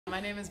My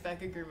name is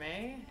Becca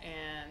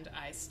and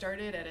I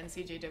started at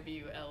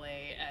NCJW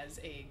LA as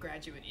a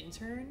graduate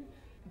intern.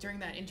 During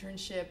that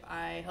internship,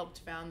 I helped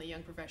found the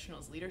Young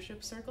Professionals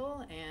Leadership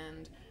Circle,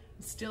 and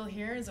I'm still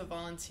here as a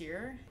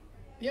volunteer.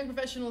 The Young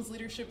Professionals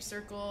Leadership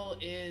Circle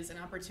is an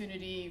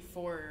opportunity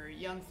for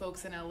young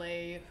folks in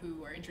LA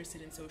who are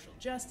interested in social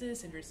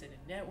justice, interested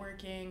in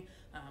networking,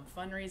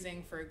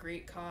 fundraising for a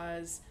great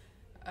cause,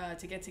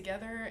 to get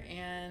together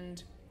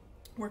and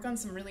work on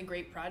some really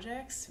great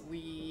projects.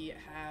 We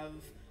have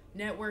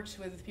networked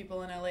with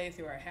people in LA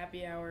through our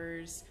happy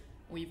hours.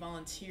 We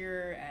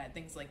volunteer at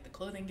things like the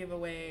clothing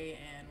giveaway,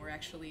 and we're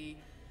actually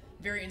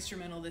very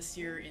instrumental this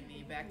year in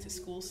the back to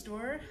school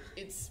store.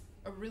 It's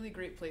a really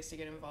great place to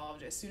get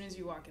involved. As soon as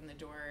you walk in the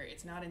door,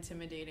 it's not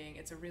intimidating,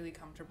 it's a really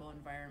comfortable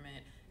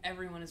environment.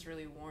 Everyone is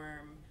really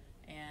warm,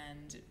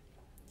 and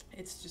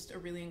it's just a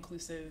really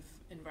inclusive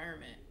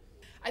environment.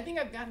 I think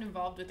I've gotten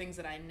involved with things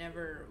that I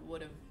never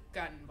would have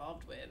gotten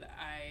involved with.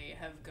 I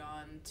have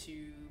gone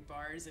to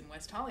bars in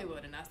West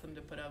Hollywood and asked them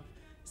to put up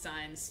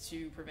signs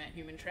to prevent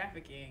human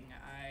trafficking.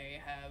 I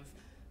have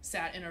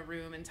sat in a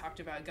room and talked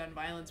about gun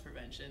violence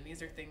prevention.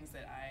 These are things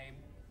that I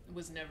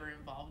was never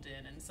involved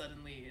in, and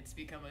suddenly it's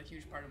become a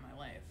huge part of my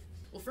life.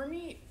 Well, for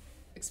me,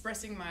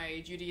 expressing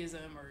my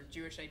Judaism or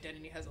Jewish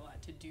identity has a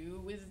lot to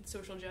do with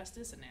social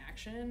justice and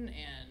action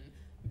and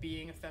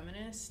being a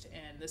feminist,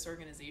 and this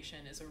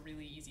organization is a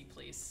really easy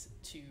place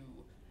to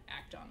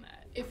act on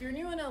that. If you're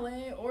new in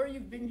LA or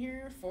you've been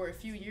here for a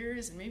few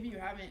years and maybe you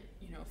haven't,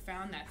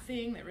 found that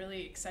thing that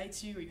really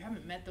excites you, or you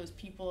haven't met those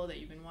people that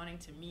you've been wanting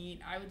to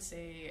meet, I would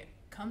say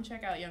come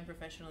check out Young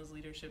Professionals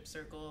Leadership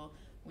Circle.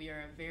 We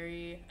are a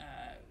very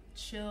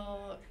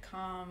chill,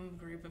 calm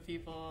group of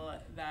people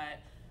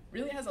that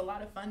really has a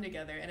lot of fun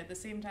together and at the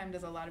same time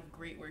does a lot of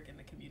great work in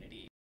the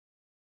community.